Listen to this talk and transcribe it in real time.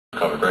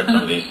covered, right?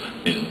 Some of these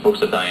books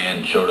that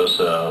Diane showed us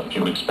a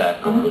few weeks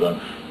back.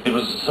 There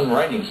was some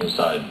writings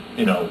inside,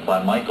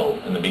 by Michael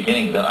in the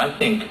beginning that I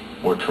think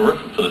were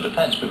terrific for the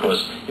defense,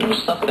 because it was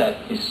stuff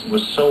that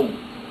was so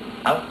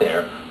out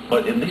there,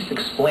 but at least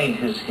explained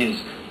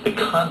the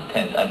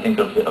content, I think,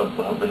 of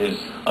his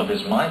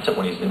mindset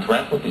when he's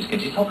interacting with these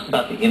kids. He talks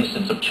about the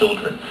innocence of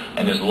children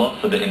and his love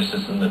for the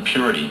innocence and the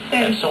purity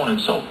and so on and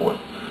so forth.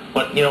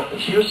 But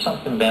here's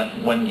something that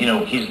when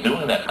he's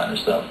doing that kind of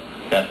stuff,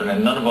 Catherine,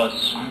 and none of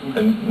us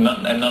could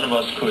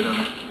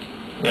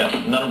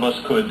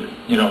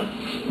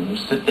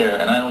sit there.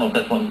 And I don't know if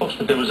that's one of the books,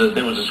 but there was a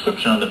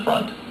description on the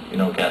front,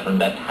 Catherine,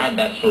 that had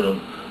that sort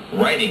of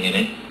writing in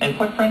it. And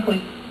quite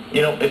frankly,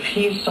 if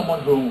he's someone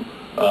who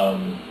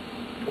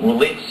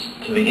relates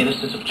to the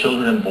innocence of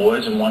children and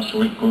boys and wants to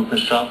regroup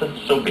his childhood,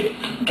 so be it.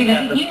 Okay, there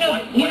are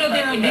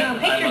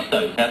pictures.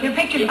 There are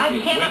pictures.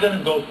 We're going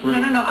to go through.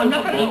 No. I'm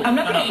not going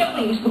to show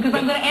these, because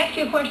I'm going to ask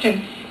you a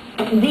question.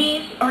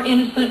 These are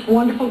innocent,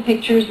 wonderful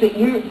pictures of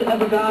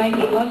a guy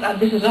who loves.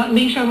 This is not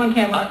being shown on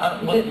camera.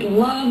 That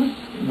loves.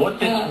 What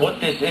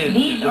this is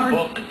these a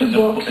book. The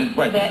books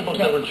right, that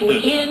were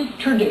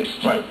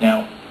introduced. Right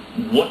now,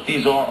 what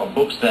these are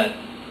books that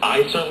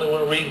I certainly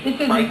want to read.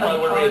 Frank probably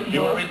want to read.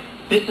 You want to read.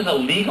 This is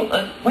illegal.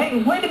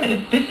 Wait a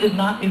minute. This is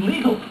not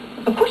illegal.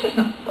 Of course it's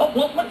not. Oh,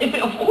 well,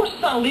 of course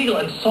it's not illegal,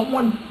 and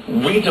someone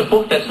reads a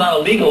book that's not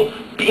illegal,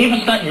 even if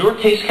it's not your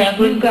case,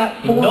 Catherine. You've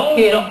got 4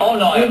 kids. Oh,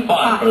 no, I have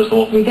 5, first of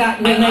all. You're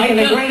making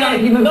a great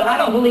argument. I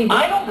don't believe it.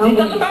 It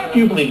doesn't matter if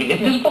you believe me. If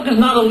this book is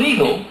not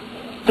illegal,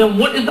 then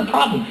what is the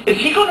problem? Is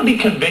he going to be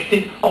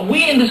convicted? Are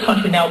we in this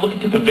country now looking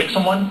to convict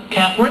someone,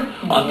 Catherine,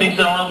 on things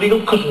that aren't illegal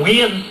because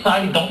we as a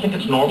society don't think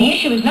it's normal? The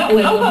issue is not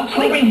whether. How about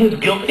proving his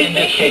guilt in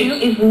this case? The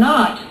issue is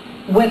not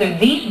whether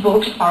these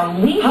books are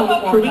legal How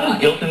about or proving not.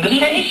 his guilt in this the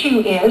case? issue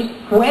is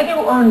whether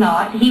or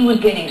not he was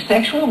getting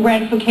sexual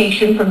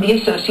gratification from the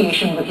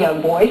association with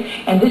young boys,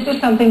 and this is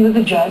something that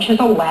the judge has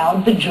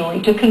allowed the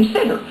jury to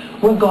consider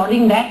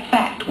regarding that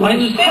fact. I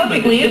understand,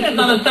 but this is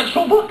not a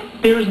sexual book.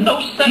 There is no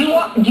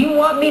sexual... Do you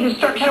want me to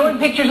start showing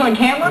pictures on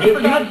camera?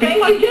 For God's sake? Be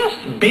my guest.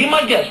 Be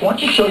my guest. Why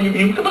don't you show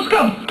let's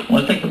go.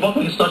 Want to take the book?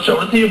 We can start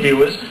showing it to your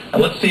viewers, and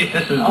let's see if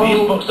these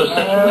books are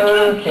sexual.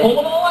 Okay. Pull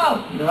them all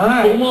out. All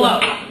right. Pull them all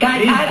out.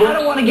 Guys, I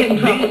don't want to get in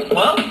trouble.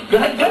 Well, go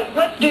ahead.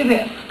 Let's do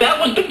this.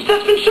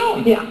 That's been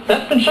shown. Yeah.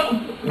 That's been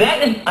shown.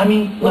 That is,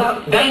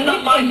 that's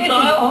not my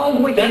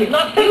style. That's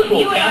not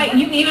sexual. You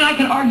and I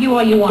can argue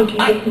all you want.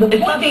 The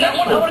point being, I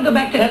want to go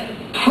back to that.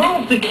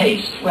 Prove the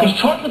case. Right. He's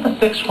charged with a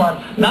sex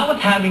crime, not with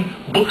having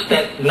books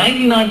that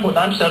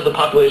 99.9% of the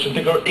population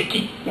think are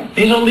icky. Yeah.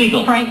 These are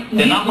legal. Frank,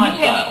 they're not my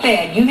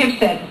style. You have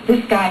said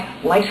this guy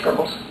likes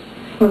girls.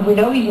 We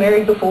know he's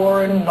married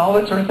before and all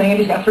that sort of thing, and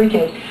he's got 3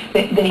 kids.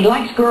 That he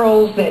likes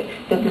girls. That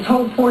this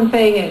whole porn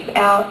thing is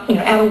out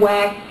of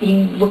whack.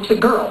 He looks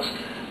at girls.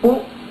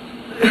 Well,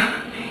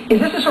 is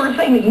this the sort of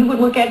thing that you would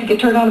look at to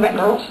get turned on about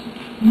girls?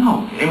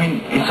 No,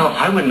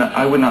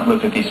 I would not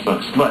look at these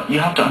books, but you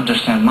have to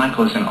understand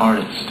Michael is an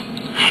artist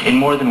in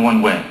more than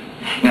one way.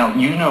 Now,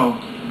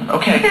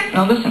 okay,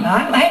 now listen.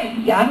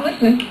 I'm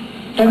listening.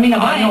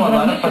 I know a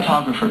lot of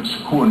photographers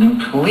who are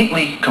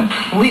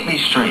completely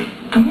straight.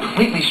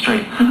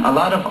 A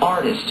lot of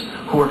artists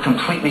who are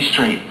completely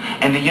straight.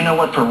 And you know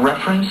what, for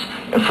reference,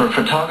 for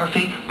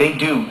photography, they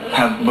do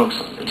have books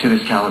to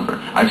this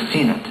caliber. I've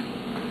seen it.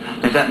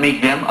 Does that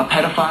make them a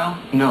pedophile?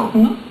 No.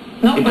 Mm-hmm.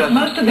 No, but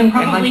most of them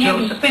probably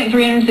haven't spent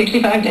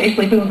 365 days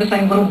sleeping with the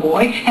same little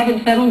boy,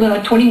 haven't settled a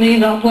 $20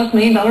 million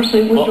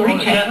suit with Dory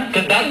Chandler.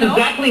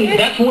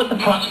 That's what the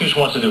prosecution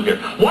wants to do here.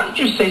 Why don't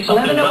you say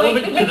something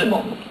relevant to the...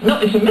 No,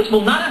 it's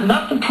admissible,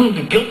 not to prove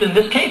the guilt in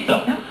this case,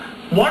 though. No.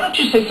 Why don't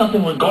you say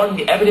something regarding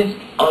the evidence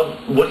of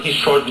what he's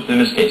charged with in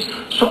this case?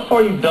 So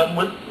far, you've done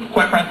what,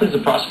 quite frankly, is the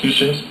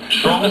prosecution's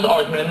strongest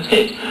argument in this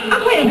case.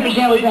 I'm playing a good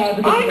devil's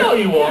advocate. I know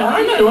you are.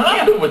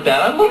 I'm good with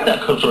that. I love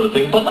that sort of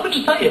thing. But let me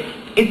just tell you,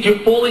 if you're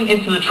falling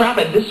into the trap,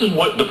 and this is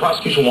what the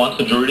prosecution wants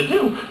the jury to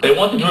do. They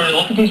want the jury to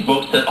look at these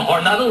books that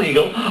are not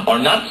illegal, are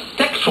not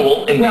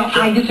sexual in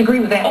nature. I disagree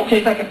with that. Okay,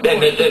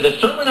 they're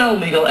certainly not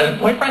illegal, and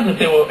quite frankly,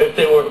 if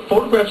they were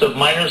photographs of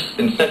minors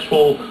in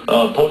sexual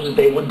poses,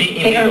 they would be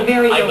illegal. They are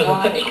very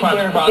erotic.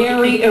 They're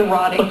very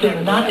erotic. But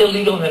they're not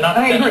illegal, and they're not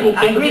sexual.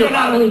 I agree they're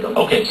not illegal.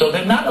 Okay, so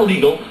they're not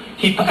illegal.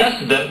 He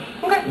possesses them.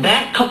 Okay.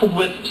 That coupled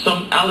with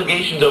some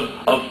allegations of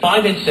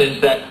 5 incidents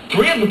that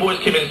 3 of the boys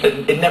came in and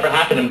said it never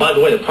happened, and by the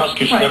way, the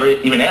prosecution never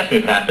even asked me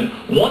if it happened.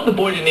 1, the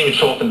boy didn't even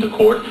show up into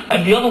court,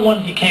 and the other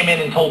one, he came in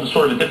and told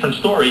sort of a different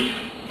story.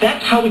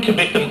 That's how we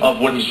convict him of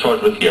what he's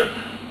charged with here.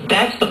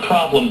 That's the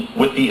problem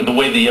with the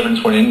way the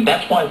evidence went in.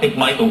 That's why I think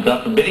Michael,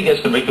 God forbid he gets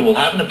convicted, will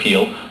have an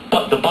appeal.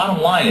 But the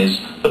bottom line is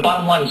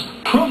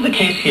prove the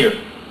case here.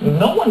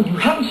 You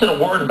haven't said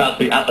a word about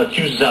the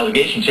accuser's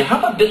allegations here. How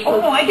about this one? Oh,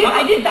 no, I did.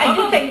 I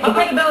did say the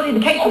credibility of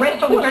the case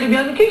rests on the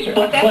credibility of the accuser.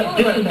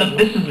 But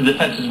this is the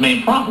defense's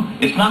main problem.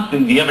 It's not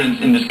the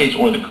evidence in this case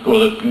or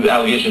the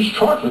allegations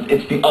charged with.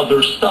 It's the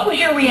other stuff. What was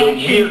your reaction?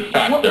 The weird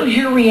factor. What was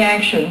your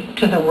reaction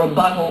to the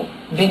rebuttal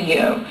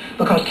video,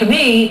 because to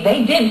me,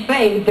 they did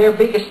save their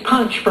biggest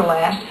punch for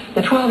last.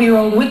 The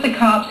 12-year-old with the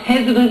cops,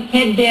 hesitant,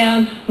 head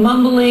down,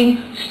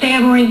 mumbling,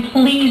 stammering,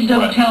 please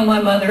don't tell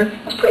my mother.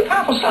 That's pretty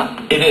powerful stuff.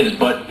 It is,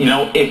 but, you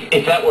know,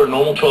 if that were a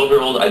normal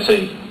 12-year-old, I'd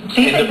say, So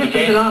you think this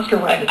is an Oscar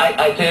winner?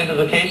 I'd say end of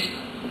the case.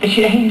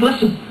 Hey,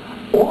 listen,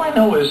 all I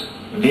know is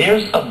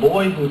there's a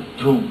boy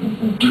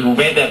who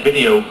made that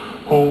video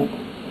who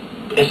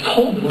has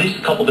told at least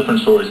a couple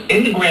different stories.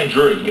 In the grand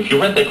jury, if you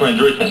read that grand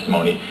jury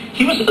testimony,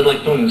 he was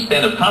like doing a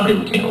stand-up comedy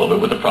routine a little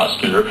bit with the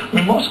prosecutor. I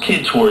mean, most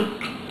kids who are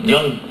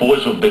young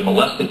boys who have been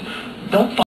molested don't